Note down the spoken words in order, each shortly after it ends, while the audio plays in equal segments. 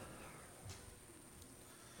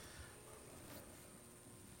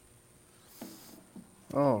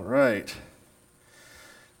All right.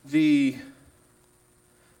 The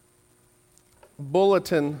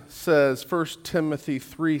bulletin says 1 Timothy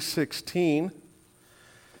 3:16,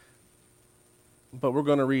 but we're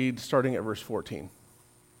going to read starting at verse 14.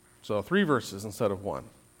 So 3 verses instead of 1.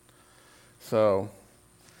 So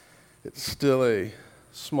it's still a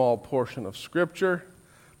small portion of Scripture,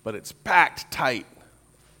 but it's packed tight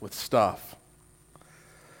with stuff.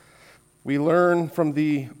 We learn from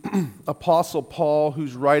the Apostle Paul,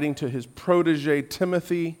 who's writing to his protege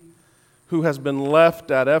Timothy, who has been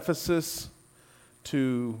left at Ephesus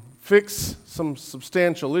to fix some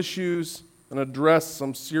substantial issues and address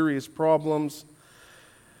some serious problems.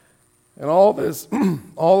 And all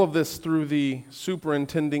of this through the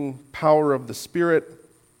superintending power of the Spirit.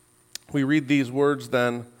 We read these words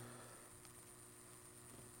then.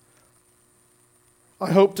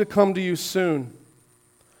 I hope to come to you soon,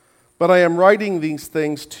 but I am writing these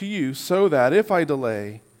things to you so that if I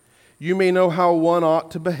delay, you may know how one ought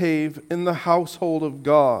to behave in the household of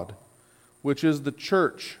God, which is the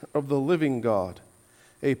church of the living God,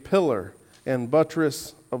 a pillar and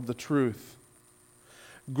buttress of the truth.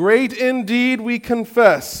 Great indeed, we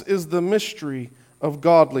confess, is the mystery of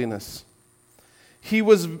godliness. He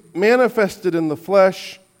was manifested in the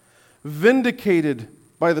flesh, vindicated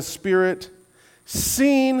by the Spirit,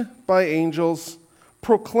 seen by angels,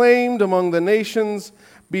 proclaimed among the nations,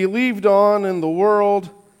 believed on in the world,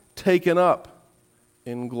 taken up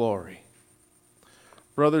in glory.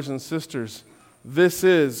 Brothers and sisters, this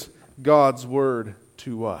is God's word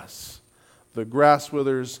to us. The grass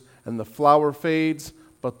withers and the flower fades,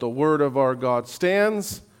 but the word of our God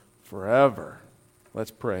stands forever.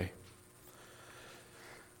 Let's pray.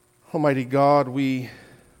 Almighty God, we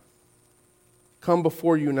come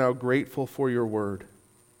before you now grateful for your word.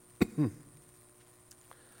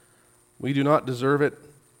 We do not deserve it,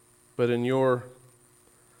 but in your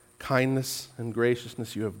kindness and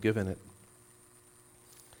graciousness you have given it.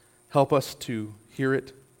 Help us to hear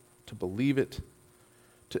it, to believe it,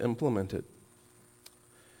 to implement it.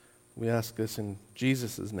 We ask this in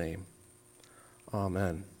Jesus' name.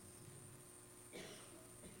 Amen.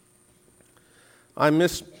 I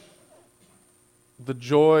miss the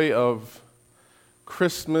joy of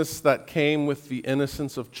Christmas that came with the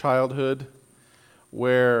innocence of childhood,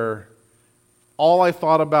 where all I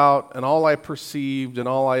thought about and all I perceived and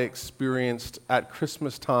all I experienced at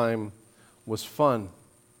Christmas time was fun.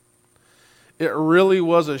 It really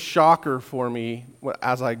was a shocker for me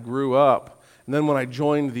as I grew up. And then when I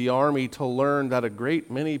joined the Army to learn that a great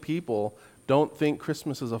many people don't think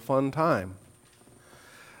Christmas is a fun time.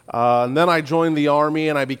 And then I joined the Army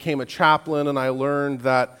and I became a chaplain, and I learned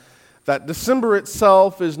that December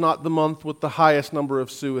itself is not the month with the highest number of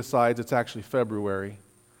suicides. It's actually February.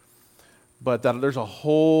 But that there's a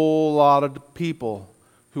whole lot of people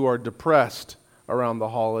who are depressed around the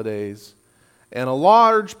holidays. And a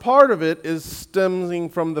large part of it is stemming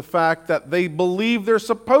from the fact that they believe they're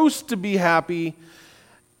supposed to be happy,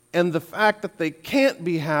 and the fact that they can't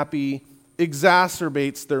be happy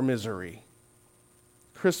exacerbates their misery.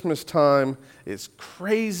 Christmas time is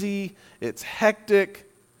crazy, it's hectic,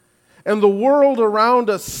 and the world around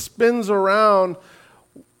us spins around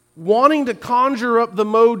wanting to conjure up the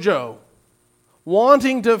mojo,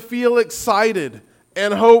 wanting to feel excited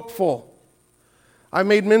and hopeful. I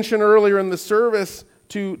made mention earlier in the service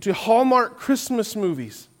to Hallmark Christmas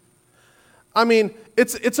movies. I mean,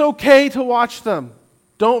 it's okay to watch them.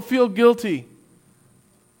 Don't feel guilty.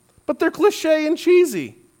 But they're cliche and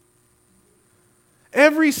cheesy.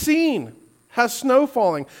 Every scene has snow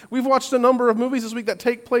falling. We've watched a number of movies this week that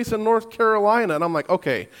take place in North Carolina, and I'm like,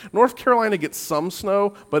 okay, North Carolina gets some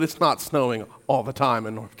snow, but it's not snowing all the time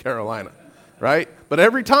in North Carolina, right? But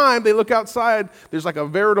every time they look outside, there's like a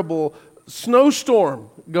veritable snowstorm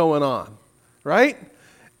going on, right?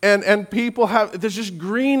 And people there's just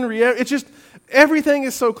green reality. It's just, everything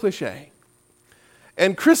is so cliche.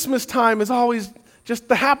 And Christmas time is always just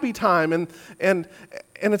the happy time, and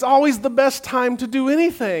it's always the best time to do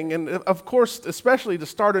anything, and of course, especially to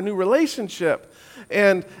start a new relationship.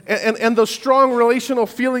 And those strong relational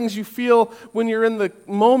feelings you feel when you're in the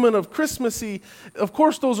moment of Christmassy, of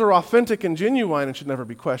course, those are authentic and genuine and should never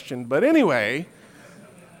be questioned. But anyway,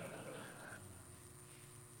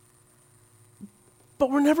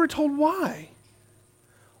 but we're never told why.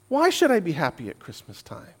 Why should I be happy at Christmas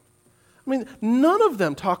time? I mean, none of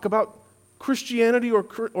them talk about Christianity or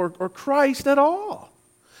Christ at all.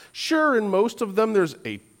 Sure, in most of them there's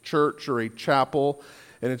a church or a chapel,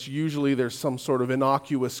 and it's usually there's some sort of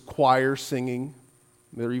innocuous choir singing.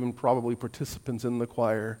 There are even probably participants in the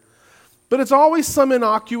choir. But it's always some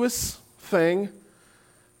innocuous thing.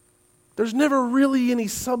 there's never really any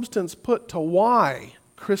substance put to why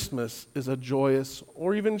Christmas is a joyous,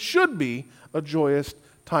 or even should be a joyous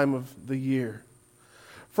time of the year.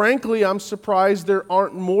 Frankly, I'm surprised there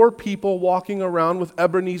aren't more people walking around with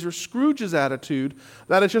Ebenezer Scrooge's attitude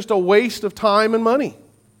that it's just a waste of time and money.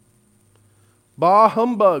 Bah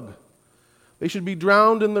humbug. They should be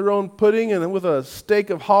drowned in their own pudding and with a stake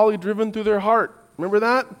of holly driven through their heart. Remember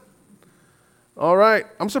that? All right.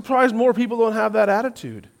 I'm surprised more people don't have that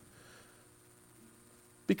attitude.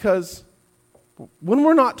 Because when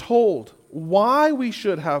we're not told why we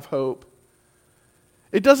should have hope,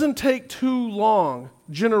 it doesn't take too long,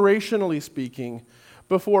 generationally speaking,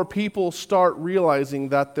 before people start realizing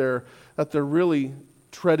that they're really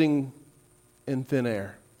treading in thin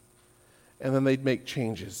air. And then they'd make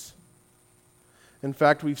changes. In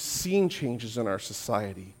fact, we've seen changes in our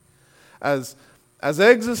society. As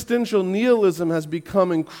existential nihilism has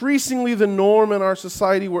become increasingly the norm in our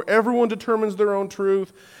society, where everyone determines their own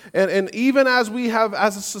truth, and even as we have,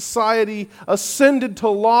 as a society, ascended to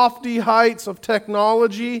lofty heights of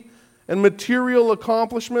technology and material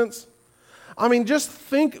accomplishments. I mean, just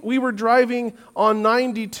think, we were driving on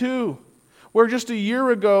 92, where just a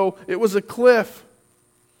year ago it was a cliff.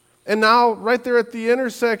 And now, right there at the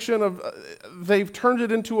intersection they've turned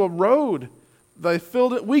it into a road. They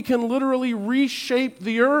filled it. We can literally reshape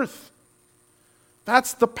the earth.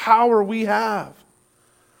 That's the power we have.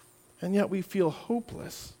 And yet we feel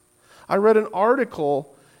hopeless. I read an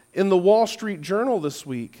article in the Wall Street Journal this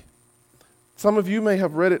week. Some of you may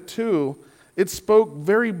have read it too. It spoke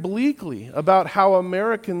very bleakly about how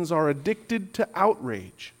Americans are addicted to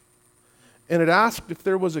outrage. And it asked if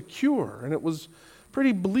there was a cure, and it was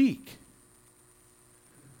pretty bleak.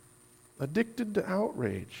 Addicted to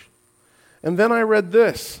outrage. And then I read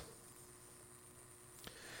this.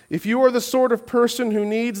 If you are the sort of person who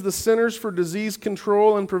needs the Centers for Disease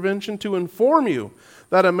Control and Prevention to inform you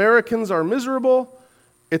that Americans are miserable,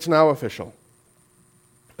 it's now official.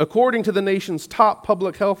 According to the nation's top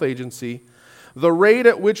public health agency, the rate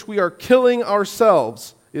at which we are killing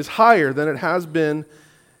ourselves is higher than it has been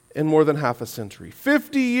in more than half a century.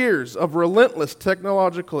 50 years of relentless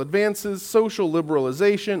technological advances, social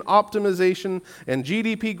liberalization, optimization, and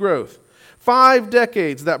GDP growth. 5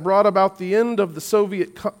 decades that brought about the end of the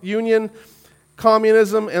Soviet Union,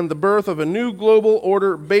 communism, and the birth of a new global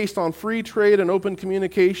order based on free trade and open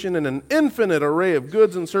communication and an infinite array of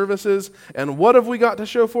goods and services. And what have we got to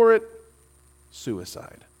show for it?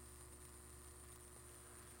 Suicide.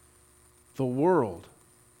 The world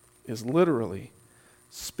is literally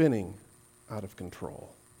spinning out of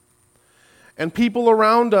control. And people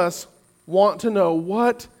around us want to know,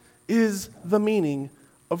 what is the meaning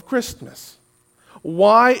of Christmas?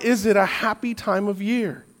 Why is it a happy time of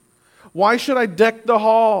year? Why should I deck the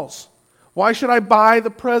halls? Why should I buy the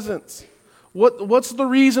presents? What's the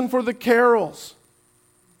reason for the carols?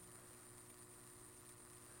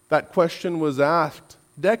 That question was asked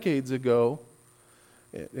decades ago,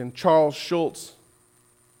 and Charles Schulz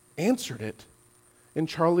answered it in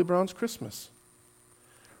Charlie Brown's Christmas.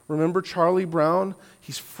 Remember Charlie Brown?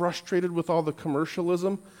 He's frustrated with all the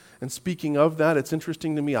commercialism. And speaking of that, it's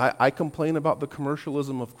interesting to me, I complain about the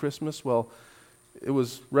commercialism of Christmas. Well, it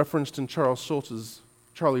was referenced in Charles Schulz's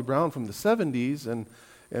Charlie Brown from the 70s,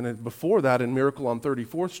 and before that in Miracle on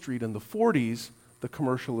 34th Street in the 40s, the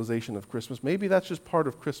commercialization of Christmas. Maybe that's just part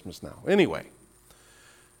of Christmas now. Anyway.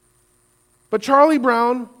 But Charlie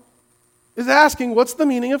Brown is asking, what's the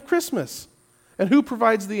meaning of Christmas? And who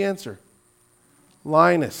provides the answer?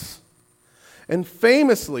 Linus. And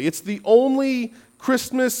famously, it's the only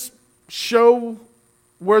Christmas show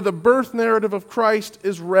where the birth narrative of Christ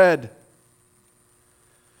is read.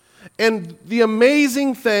 And the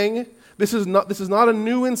amazing thing, this is not a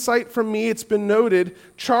new insight from me, it's been noted,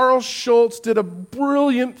 Charles Schulz did a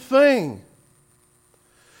brilliant thing.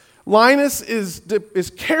 Linus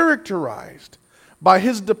is characterized by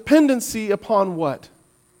his dependency upon what?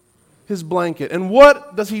 His blanket. And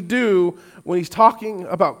what does he do when he's talking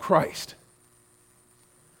about Christ?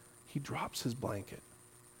 He drops his blanket.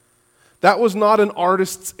 That was not an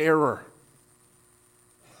artist's error.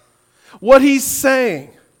 What he's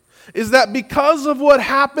saying is that because of what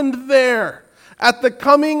happened there at the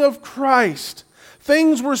coming of Christ,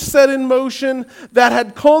 things were set in motion that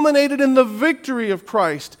had culminated in the victory of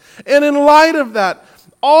Christ. And in light of that,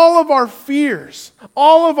 all of our fears,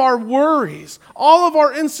 all of our worries, all of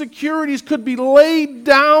our insecurities could be laid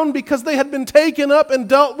down because they had been taken up and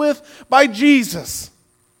dealt with by Jesus.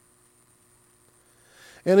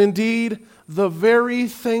 And indeed, the very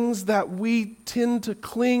things that we tend to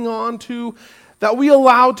cling on to, that we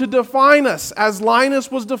allow to define us, as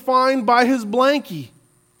Linus was defined by his blankie,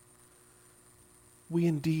 we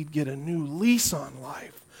indeed get a new lease on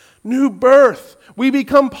life, new birth. We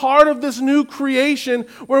become part of this new creation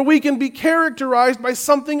where we can be characterized by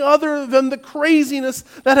something other than the craziness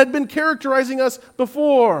that had been characterizing us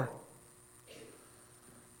before.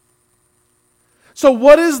 So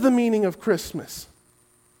what is the meaning of Christmas?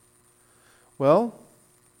 Well,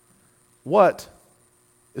 what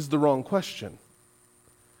is the wrong question?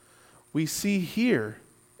 We see here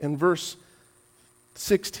in verse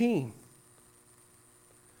 16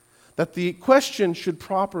 that the question should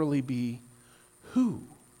properly be, who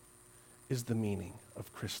is the meaning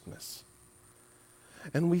of Christmas?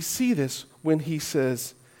 And we see this when he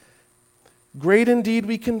says, great indeed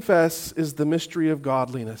we confess is the mystery of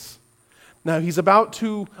godliness. Now he's about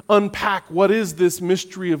to unpack what is this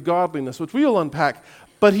mystery of godliness, which we'll unpack,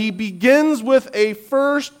 but he begins with a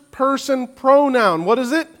first person pronoun. What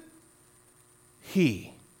is it? He.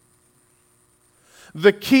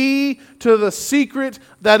 The key to the secret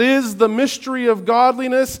that is the mystery of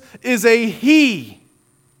godliness is a He,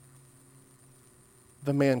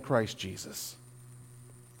 the man Christ Jesus.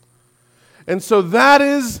 And so that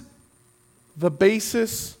is the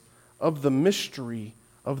basis of the mystery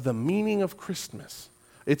of the meaning of Christmas.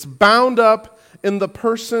 It's bound up in the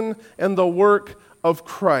person and the work of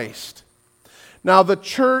Christ. Now the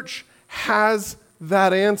church has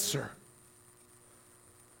that answer.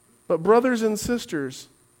 But brothers and sisters,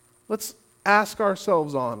 let's ask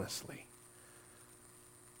ourselves honestly,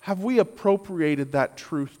 have we appropriated that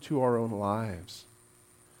truth to our own lives?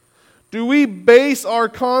 Do we base our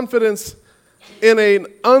confidence in an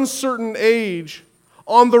uncertain age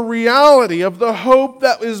on the reality of the hope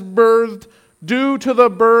that is birthed due to the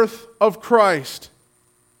birth of Christ?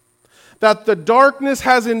 That the darkness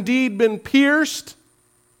has indeed been pierced,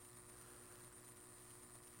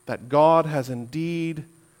 that God has indeed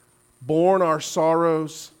borne our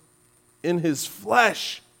sorrows in His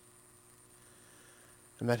flesh,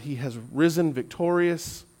 and that He has risen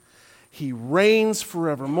victorious. He reigns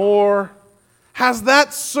forevermore. Has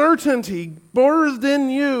that certainty birthed in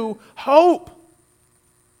you hope?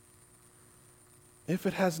 If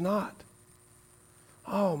it has not,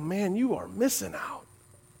 oh man, you are missing out.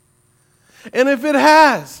 And if it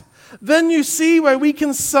has, then you see why we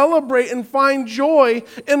can celebrate and find joy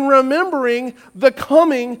in remembering the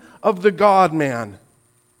coming of the God-man.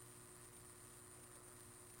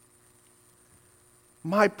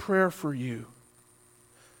 My prayer for you,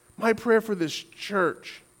 my prayer for this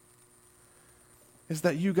church, is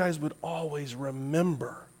that you guys would always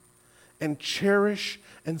remember and cherish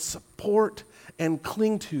and support and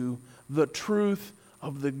cling to the truth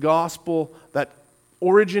of the gospel that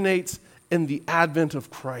originates in the advent of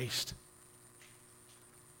Christ.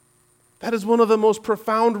 That is one of the most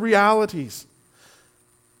profound realities.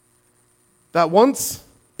 That once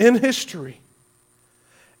in history,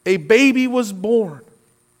 a baby was born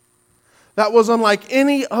that was unlike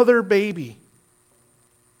any other baby.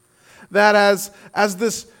 That as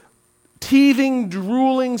this teething,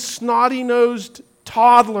 drooling, snotty-nosed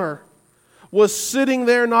toddler was sitting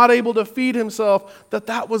there not able to feed himself,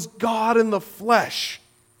 that was God in the flesh.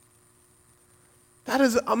 That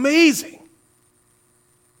is amazing.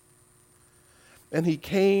 And He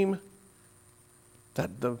came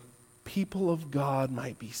that the people of God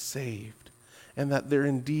might be saved, and that there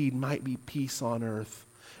indeed might be peace on earth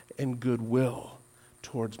and goodwill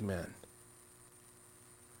towards men.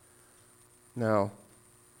 Now,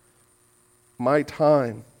 my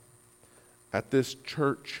time at this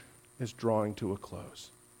church is drawing to a close.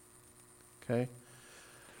 Okay?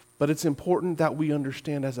 But it's important that we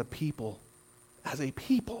understand as a people,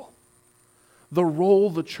 the role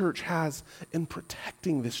the church has in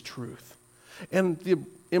protecting this truth, and the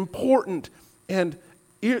important and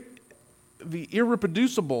the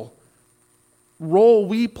irreproducible role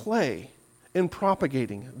we play in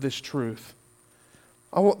propagating this truth.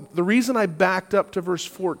 The reason I backed up to verse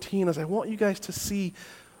 14 is I want you guys to see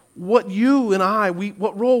what you and I,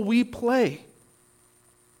 what role we play.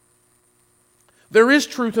 There is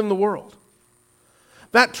truth in the world.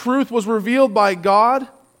 That truth was revealed by God,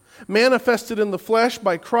 manifested in the flesh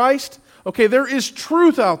by Christ. Okay, there is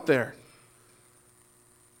truth out there.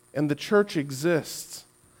 And the church exists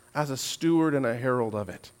as a steward and a herald of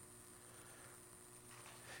it.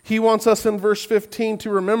 He wants us in verse 15 to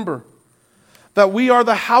remember that we are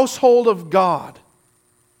the household of God.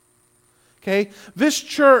 Okay? This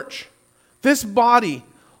church, this body,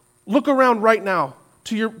 look around right now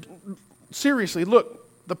seriously, look,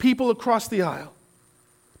 the people across the aisle,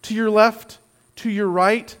 to your left, to your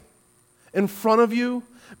right, in front of you,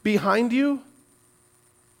 behind you.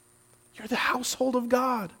 You're the household of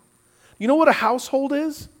God. You know what a household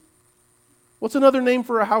is? What's another name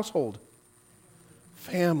for a household?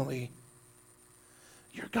 Family.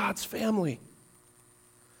 You're God's family.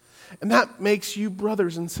 And that makes you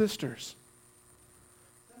brothers and sisters.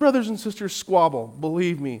 Brothers and sisters squabble.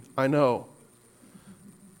 Believe me, I know.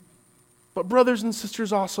 But brothers and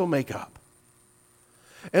sisters also make up.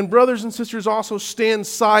 And brothers and sisters also stand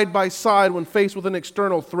side by side when faced with an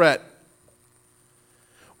external threat.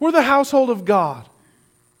 We're the household of God.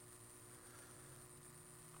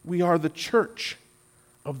 We are the church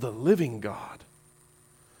of the living God.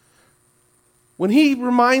 When he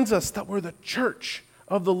reminds us that we're the church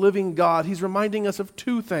of the living God, he's reminding us of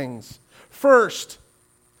two things. First,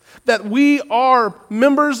 that we are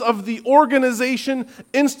members of the organization,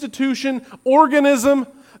 institution, organism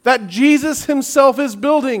that Jesus himself is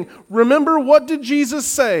building. Remember, what did Jesus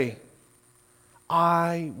say?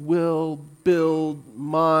 I will build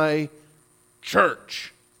my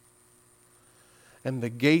church, and the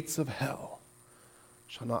gates of hell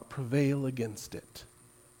shall not prevail against it.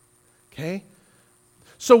 Okay?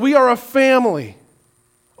 So we are a family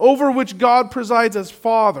over which God presides as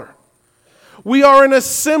Father. We are an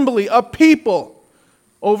assembly, a people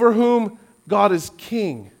over whom God is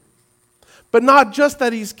king. But not just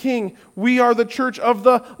that he's king, we are the church of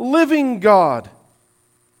the living God.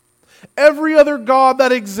 Every other God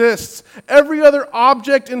that exists, every other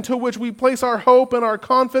object into which we place our hope and our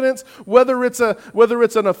confidence, whether it's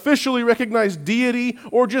an officially recognized deity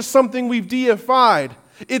or just something we've deified,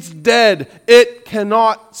 it's dead. It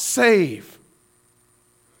cannot save.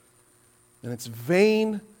 And it's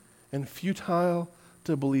vain and futile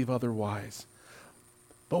to believe otherwise.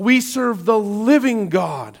 But we serve the living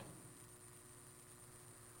God.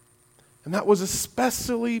 And that was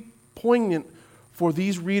especially poignant for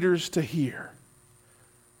these readers to hear.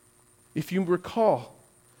 If you recall,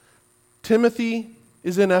 Timothy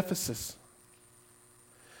is in Ephesus.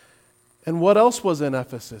 And what else was in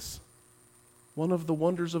Ephesus? One of the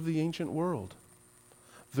wonders of the ancient world,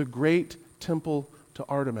 the great temple to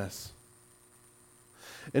Artemis.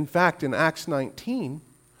 In fact, in Acts 19,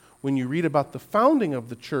 when you read about the founding of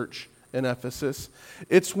the church in Ephesus,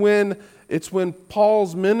 it's when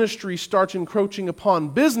Paul's ministry starts encroaching upon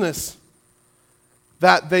business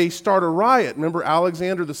that they start a riot. Remember,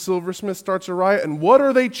 Alexander the silversmith starts a riot, and what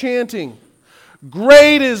are they chanting?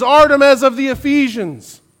 Great is Artemis of the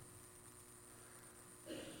Ephesians.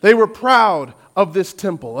 They were proud of this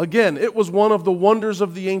temple. Again, it was one of the wonders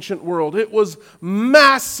of the ancient world. It was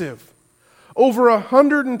massive. Over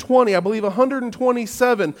 120, I believe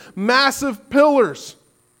 127 massive pillars.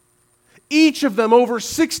 Each of them over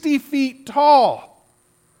 60 feet tall.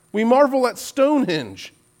 We marvel at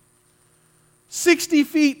Stonehenge. 60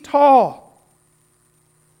 feet tall.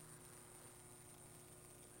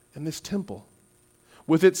 And this temple,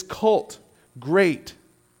 with its cult, great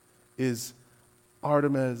is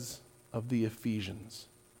Artemis of the Ephesians.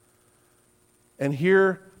 And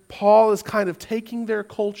here, Paul is kind of taking their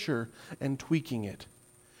culture and tweaking it.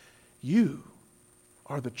 You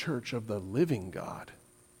are the church of the living God.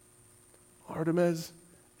 Artemis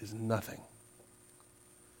is nothing.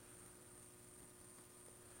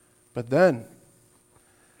 But then,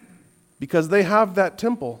 because they have that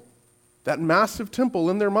temple, that massive temple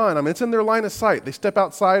in their mind, I mean, it's in their line of sight. They step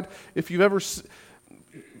outside. If you've ever,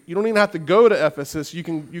 you don't even have to go to Ephesus. You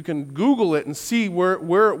can Google it and see where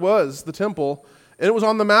it was, the temple. And it was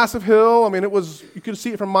on the massive hill. I mean, you could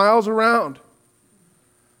see it from miles around.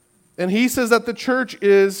 And he says that the church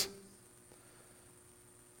is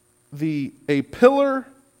a pillar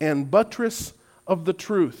and buttress of the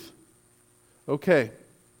truth. Okay.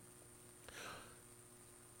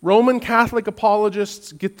 Roman Catholic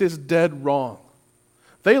apologists get this dead wrong.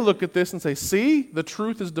 They look at this and say, see, the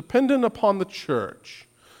truth is dependent upon the church.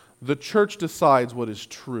 The church decides what is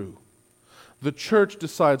true. The church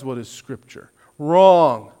decides what is Scripture.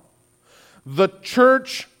 Wrong. The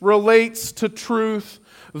church relates to truth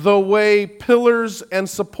the way pillars and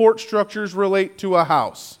support structures relate to a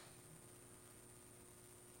house.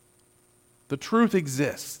 The truth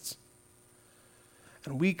exists.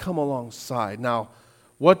 And we come alongside. Now,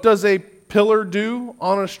 what does a pillar do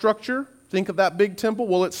on a structure? Think of that big temple.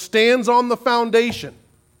 Well, it stands on the foundation.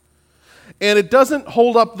 And it doesn't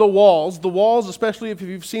hold up the walls. The walls, especially if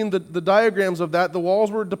you've seen the diagrams of that, the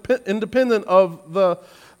walls were independent of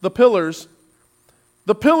the pillars.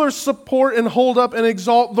 The pillars support and hold up and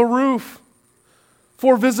exalt the roof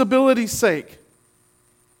for visibility's sake.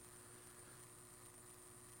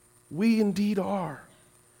 We indeed are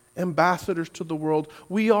ambassadors to the world.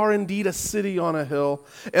 We are indeed a city on a hill.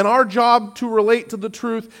 And our job to relate to the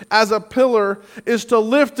truth as a pillar is to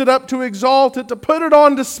lift it up, to exalt it, to put it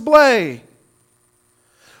on display.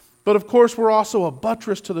 But of course, we're also a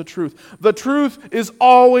buttress to the truth. The truth is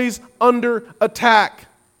always under attack.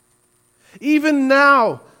 Even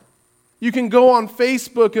now, you can go on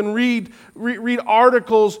Facebook and read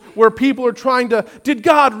articles where people are trying to, did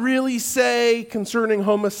God really say concerning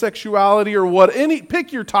homosexuality or what?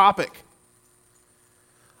 Pick your topic.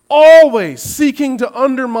 Always seeking to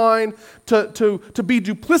undermine, to be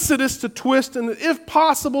duplicitous, to twist, and if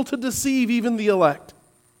possible, to deceive even the elect.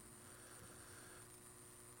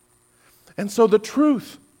 And so the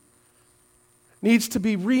truth needs to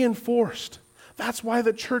be reinforced. That's why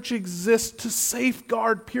the church exists, to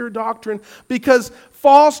safeguard pure doctrine, because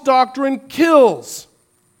false doctrine kills.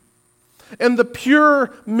 And the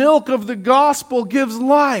pure milk of the gospel gives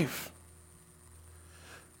life.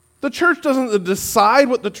 The church doesn't decide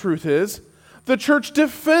what the truth is. The church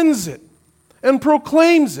defends it and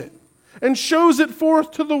proclaims it and shows it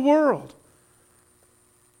forth to the world.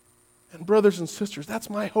 And brothers and sisters, that's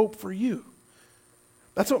my hope for you.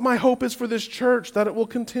 That's what my hope is for this church, that it will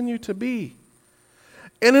continue to be.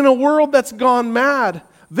 And in a world that's gone mad,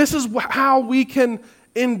 this is how we can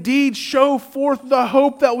indeed show forth the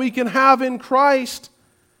hope that we can have in Christ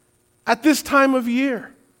at this time of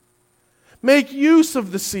year. Make use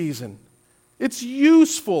of the season. It's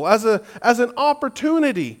useful as an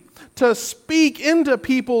opportunity to speak into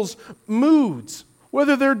people's moods,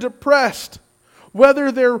 whether they're depressed,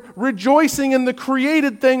 whether they're rejoicing in the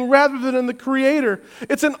created thing rather than in the Creator.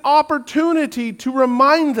 It's an opportunity to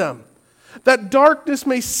remind them that darkness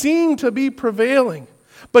may seem to be prevailing,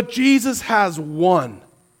 but Jesus has won.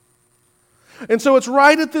 And so it's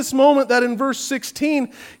right at this moment that in verse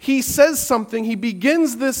 16, he says something. He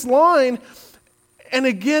begins this line, and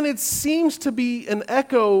again, it seems to be an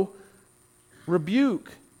echo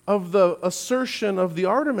rebuke of the assertion of the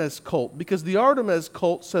Artemis cult, because the Artemis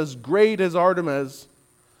cult says, "Great is Artemis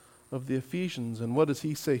of the Ephesians." And what does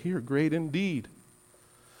he say here? Great indeed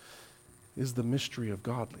is the mystery of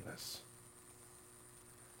godliness.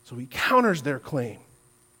 So he counters their claim.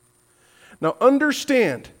 Now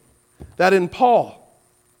understand that in Paul,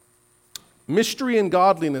 mystery and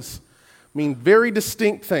godliness mean very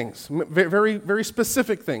distinct things, very, very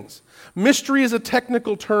specific things. Mystery is a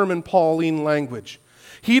technical term in Pauline language.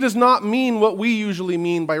 He does not mean what we usually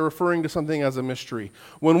mean by referring to something as a mystery.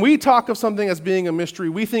 When we talk of something as being a mystery,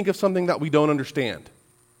 we think of something that we don't understand.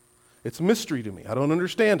 It's a mystery to me. I don't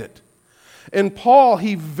understand it. And Paul,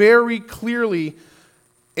 he very clearly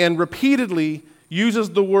and repeatedly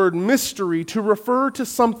uses the word mystery to refer to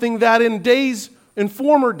something that in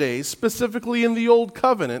former days, specifically in the Old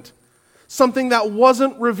Covenant, something that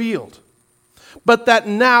wasn't revealed, but that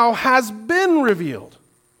now has been revealed.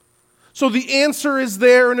 So the answer is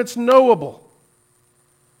there and it's knowable.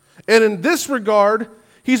 And in this regard,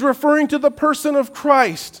 he's referring to the person of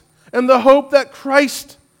Christ and the hope that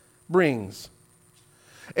Christ brings.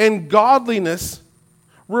 And godliness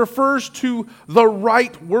refers to the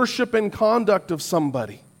right worship and conduct of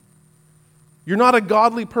somebody. You're not a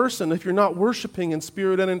godly person if you're not worshiping in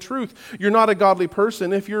spirit and in truth. You're not a godly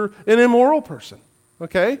person if you're an immoral person.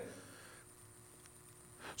 Okay?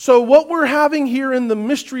 So what we're having here in the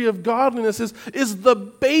mystery of godliness is the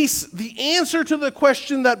base, the answer to the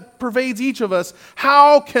question that pervades each of us.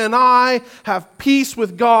 How can I have peace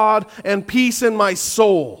with God and peace in my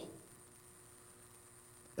soul?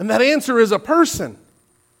 And that answer is a person.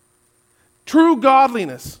 True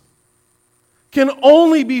godliness can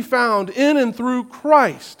only be found in and through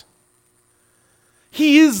Christ.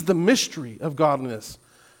 He is the mystery of godliness.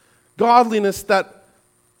 Godliness that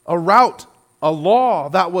a law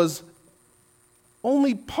that was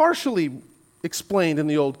only partially explained in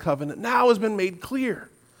the Old Covenant now has been made clear.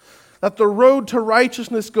 That the road to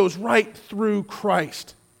righteousness goes right through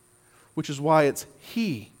Christ, which is why it's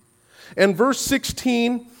He. And verse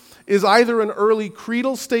 16 is either an early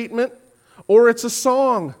creedal statement or it's a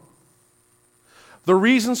song. The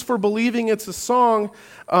reasons for believing it's a song,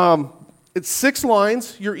 it's 6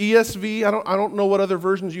 lines. Your ESV, I don't know what other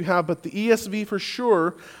versions you have, but the ESV for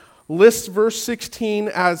sure lists verse 16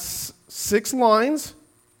 as 6 lines.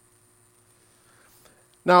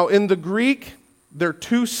 Now, in the Greek, there are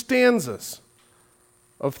 2 stanzas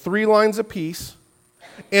of 3 lines apiece.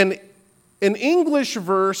 And in English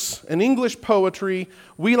verse, in English poetry,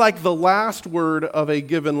 we like the last word of a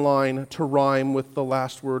given line to rhyme with the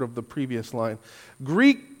last word of the previous line.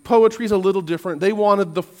 Greek poetry is a little different. They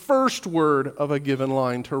wanted the first word of a given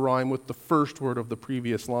line to rhyme with the first word of the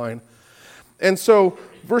previous line. And so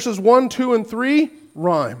verses 1, 2, and 3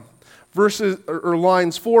 rhyme.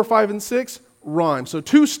 Lines 4, 5, and 6 rhyme. So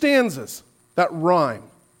 2 stanzas that rhyme.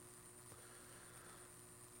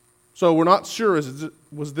 So we're not sure,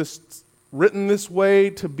 was this written this way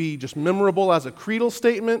to be just memorable as a creedal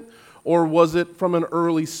statement, or was it from an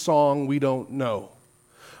early song? We don't know.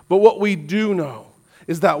 But what we do know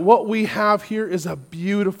is that what we have here is a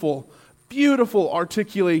beautiful, beautiful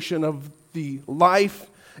articulation of the life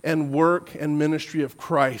and work and ministry of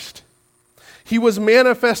Christ. He was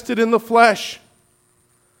manifested in the flesh.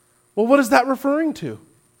 Well, what is that referring to?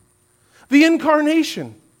 The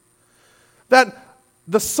incarnation. That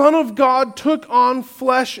the Son of God took on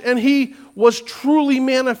flesh and he was truly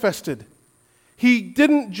manifested. He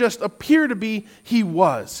didn't just appear to be, he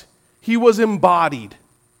was. He was embodied.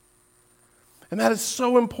 And that is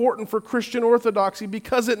so important for Christian orthodoxy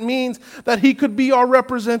because it means that he could be our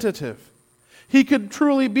representative. He could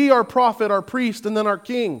truly be our prophet, our priest, and then our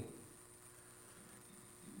king.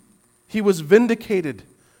 He was vindicated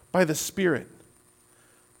by the Spirit.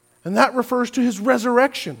 And that refers to his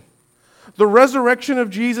resurrection. The resurrection of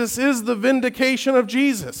Jesus is the vindication of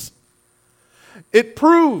Jesus. It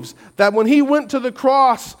proves that when he went to the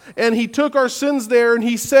cross and he took our sins there and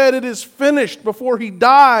he said it is finished before he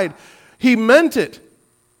died, he meant it.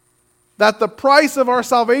 That the price of our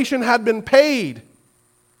salvation had been paid.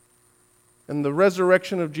 And the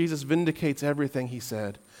resurrection of Jesus vindicates everything he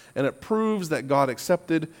said. And it proves that God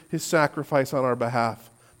accepted his sacrifice on our behalf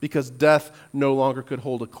because death no longer could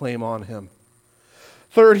hold a claim on him.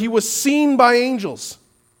 Third, he was seen by angels.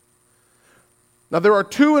 Now there are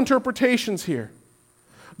two interpretations here.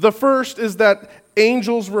 The first is that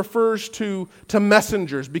angels refers to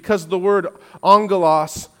messengers because the word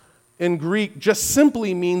angelos in Greek just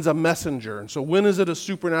simply means a messenger. And so when is it a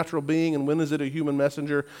supernatural being and when is it a human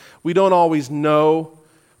messenger? We don't always know.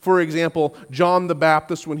 For example, John the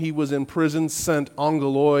Baptist, when he was in prison, sent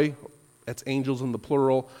angeloi, that's angels in the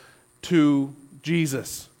plural, to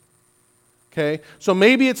Jesus. Okay? So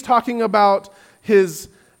maybe it's talking about his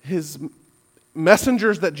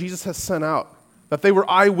messengers that Jesus has sent out, that they were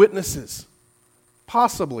eyewitnesses.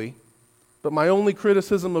 Possibly. But my only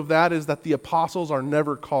criticism of that is that the apostles are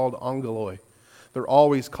never called angeloi. They're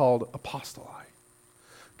always called apostoli.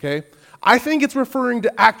 Okay? I think it's referring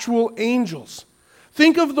to actual angels.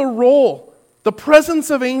 Think of the role, the presence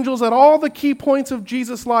of angels at all the key points of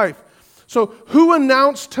Jesus' life. So who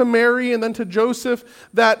announced to Mary and then to Joseph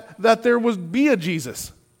that there would be a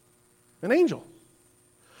Jesus? An angel.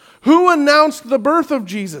 Who announced the birth of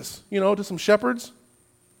Jesus? To some shepherds?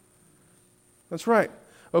 That's right.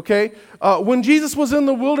 Okay? When Jesus was in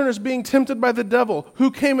the wilderness being tempted by the devil,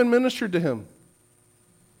 who came and ministered to him?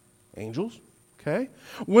 Angels. Okay?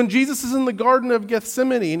 When Jesus is in the Garden of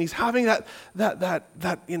Gethsemane and he's having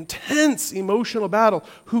that intense emotional battle,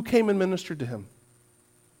 who came and ministered to him?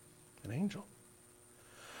 An angel.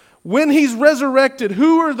 When he's resurrected,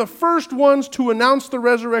 who are the first ones to announce the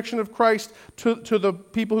resurrection of Christ to the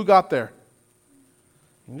people who got there?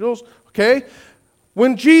 Angels. Okay?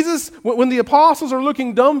 When the apostles are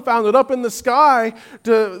looking dumbfounded up in the sky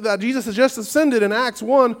that Jesus has just ascended in Acts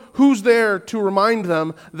 1, who's there to remind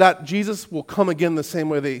them that Jesus will come again the same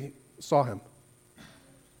way they saw him?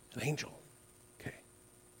 An angel. Okay.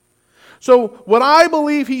 So what I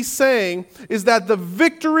believe he's saying is that the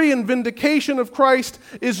victory and vindication of Christ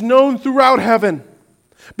is known throughout heaven.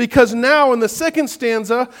 Because now in the second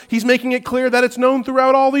stanza, he's making it clear that it's known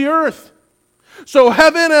throughout all the earth. So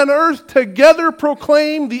heaven and earth together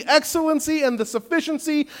proclaim the excellency and the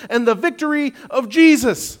sufficiency and the victory of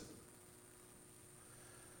Jesus.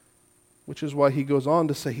 Which is why he goes on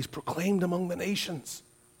to say he's proclaimed among the nations.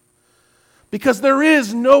 Because there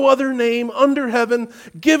is no other name under heaven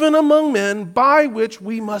given among men by which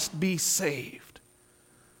we must be saved.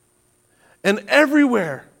 And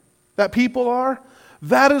everywhere that people are,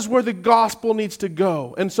 that is where the gospel needs to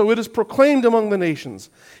go. And so it is proclaimed among the nations.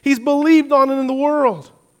 He's believed on in the world.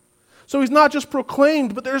 So he's not just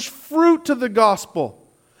proclaimed, but there's fruit to the gospel.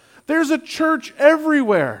 There's a church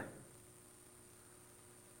everywhere.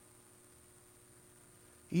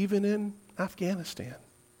 Even in Afghanistan.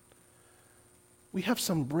 We have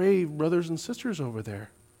some brave brothers and sisters over there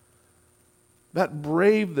that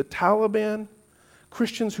braved the Taliban,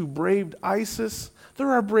 Christians who braved ISIS.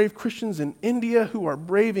 There are brave Christians in India who are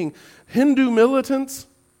braving Hindu militants.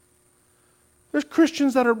 There's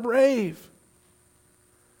Christians that are brave.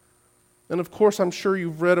 And of course, I'm sure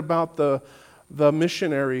you've read about the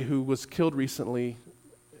missionary who was killed recently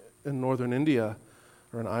in northern India,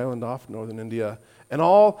 or an island off northern India. And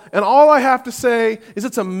all I have to say is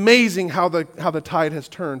it's amazing how the tide has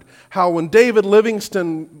turned. How when David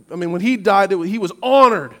Livingstone, when he died, he was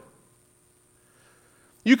honored.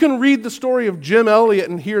 You can read the story of Jim Elliot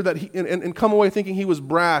and hear that and come away thinking he was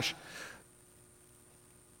brash.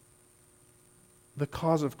 The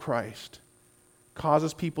cause of Christ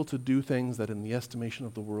causes people to do things that in the estimation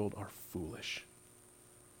of the world are foolish.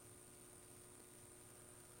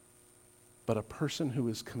 But a person who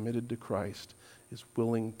is committed to Christ is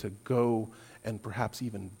willing to go and perhaps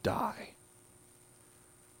even die.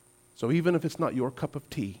 So even if it's not your cup of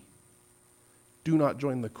tea, do not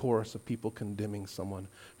join the chorus of people condemning someone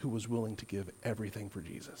who was willing to give everything for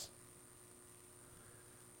Jesus.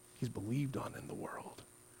 He's believed on in the world.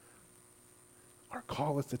 Our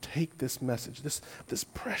call is to take this message, this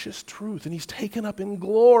precious truth, and he's taken up in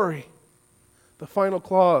glory. The final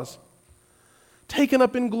clause. Taken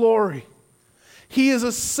up in glory. He is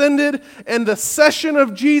ascended, and the session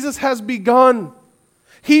of Jesus has begun.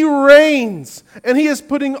 He reigns, and he is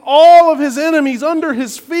putting all of his enemies under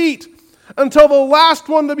his feet until the last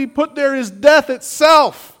one to be put there is death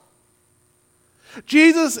itself.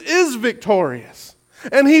 Jesus is victorious,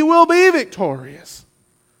 and he will be victorious.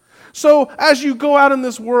 So as you go out in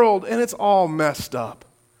this world, and it's all messed up,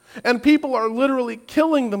 and people are literally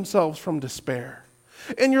killing themselves from despair,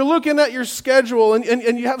 and you're looking at your schedule, and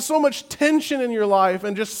you have so much tension in your life,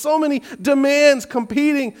 and just so many demands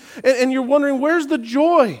competing, and you're wondering, where's the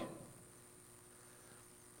joy?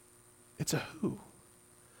 It's a who.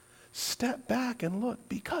 Step back and look,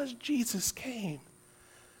 because Jesus came.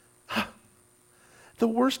 The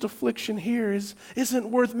worst affliction here isn't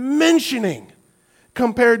worth mentioning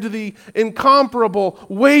compared to the incomparable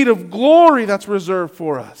weight of glory that's reserved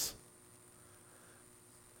for us.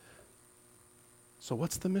 So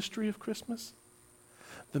what's the mystery of Christmas?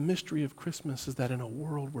 The mystery of Christmas is that in a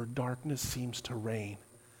world where darkness seems to reign,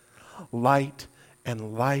 light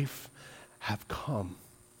and life have come.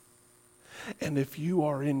 And if you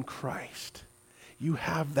are in Christ, you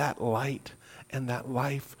have that light and that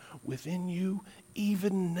life within you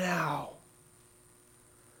even now.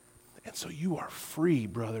 And so you are free,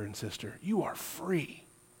 brother and sister. You are free.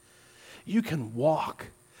 You can walk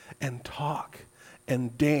and talk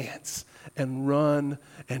and dance and run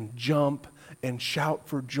and jump and shout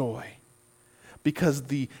for joy, because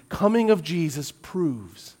the coming of Jesus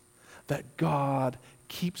proves that God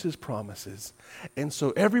keeps his promises. And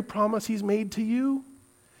so every promise he's made to you,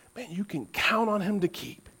 man, you can count on him to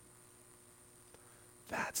keep.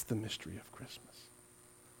 That's the mystery of Christmas.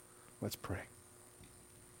 Let's pray.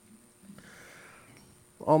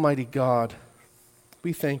 Almighty God,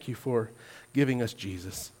 we thank you for giving us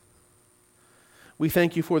Jesus. We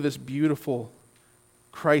thank you for this beautiful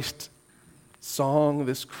Christ song,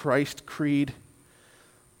 this Christ creed.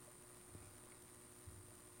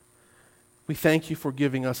 We thank you for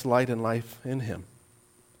giving us light and life in him.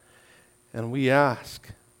 And we ask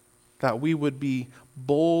that we would be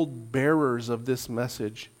bold bearers of this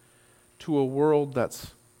message to a world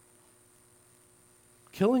that's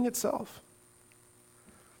killing itself.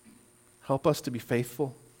 Help us to be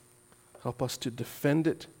faithful. Help us to defend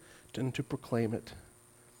it and to proclaim it.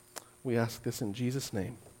 We ask this in Jesus'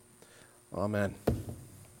 name. Amen.